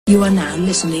You are now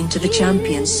listening to the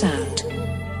champion sound.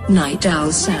 Night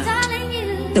Owl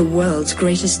Sound. The world's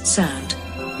greatest sound.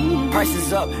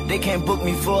 Prices up, they can't book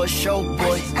me for a show,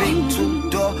 boy. Big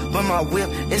two-door, but my whip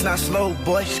is not slow,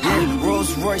 boy. Yeah,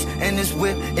 Rolls Royce and this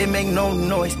whip, it make no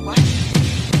noise.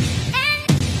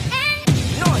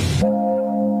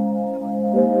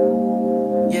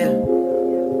 Yeah.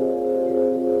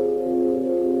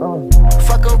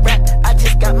 Fuck a rap, I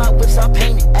just got my whips all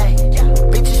painted, ayy.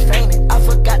 Bitches fainted, I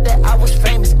forgot that I was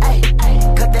famous, ayy.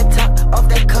 Cut that top off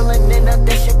that color, nigga,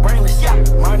 that shit brainless, yeah.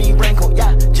 Marnie wrinkle,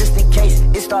 yeah, just in case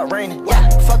it start raining, yeah.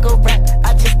 Fuck a rap,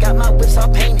 I just got my whips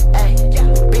all painted, ayy.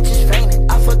 Bitches fainted,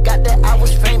 I forgot that I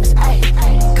was famous, ayy.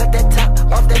 Cut that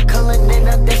top off that color,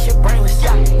 nigga, that shit brainless,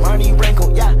 yeah. Marnie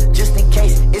wrinkle, yeah, just in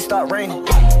case it start raining.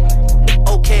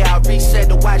 Okay, I reset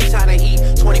the watch, time to eat.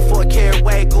 24 karat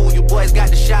Wagyu, you boys got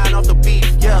the shine off the beef,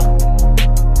 yeah.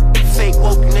 Fake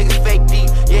woke, you niggas fake deep.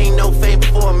 You ain't no fame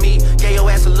before me. Gave your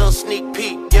ass a little sneak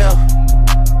peek, yeah.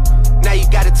 Now you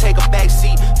gotta take a back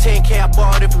seat. 10K, I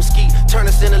borrowed it from Ski. Turn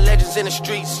us into legends in the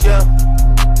streets, yeah.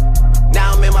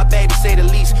 Now I'm in my bag to say the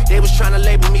least. They was trying to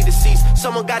label me deceased.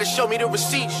 Someone gotta show me the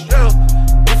receipts, yeah.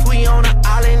 If we on an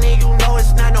island and you know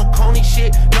it's not no Coney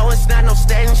shit. No, it's not no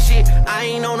statin shit. I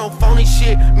ain't on no phony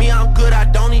shit. Me, I'm good, I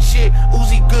don't need shit.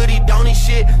 Uzi good, he don't need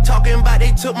shit. Talking about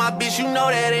they took my bitch, you know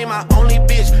that ain't my only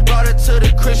bitch. Brought her to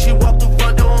the crib, she walked through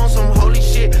front door on some holy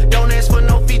shit. Don't ask for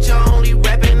no feature, only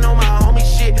rapping on my homie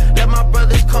shit. Let my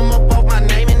brothers come up off my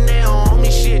name and they don't own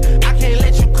me shit. I can't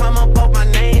let you come up off my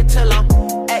name till I'm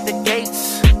at the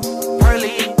gates.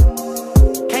 Pearly,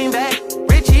 came back,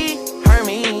 Richie,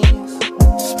 Hermes.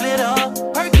 Split up,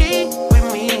 Perky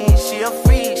with me. She a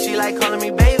freak, she like calling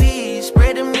me baby.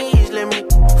 Spread the knees, let me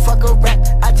fuck a rap.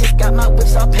 I just got my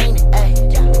whips all painted, ayy.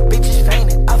 Bitches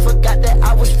fainted, I forgot that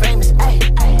I was famous, ayy.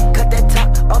 Cut that top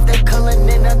off that color,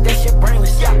 nigga, that shit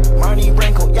brainless, yeah. Marnie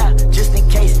wrinkle, yeah, just in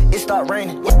case it start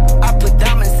raining, yeah. I put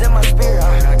diamonds in my spirit,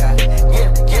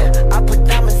 yeah. I put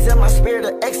diamonds in my spirit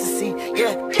of ecstasy,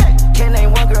 yeah. Can't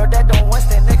name one girl that don't want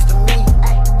stand next to me.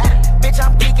 Bitch,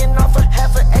 I'm geeking off of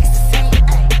half of ecstasy.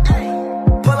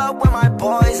 Pull up with my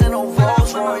boys in a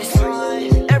Rolls Royce.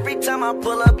 Every time I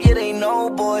pull up, yeah, they know,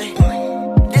 boy.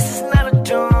 This is not a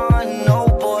John, no,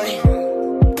 boy.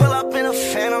 Pull up in a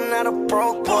Phantom, not a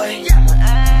broke boy.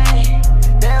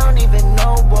 They don't even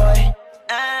know, boy.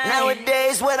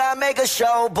 Nowadays, when I make a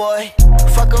show, boy.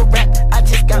 Fuck a rap, I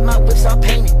just got my whips all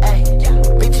painted, ayy.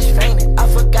 Bitches fainted, I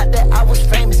forgot that I was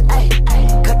famous, ayy.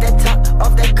 Cut that top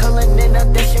off that color,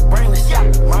 nigga, that shit brainless, yeah.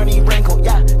 Marnie wrinkle,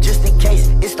 yeah, just in case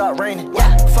it start raining,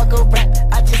 yeah. Fuck a rap,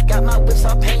 I just got my whips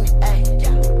all painted, ayy.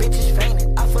 Bitches fainted,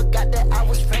 I forgot that I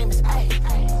was famous,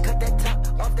 ayy. Cut that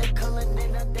top off that color,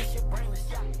 nigga, that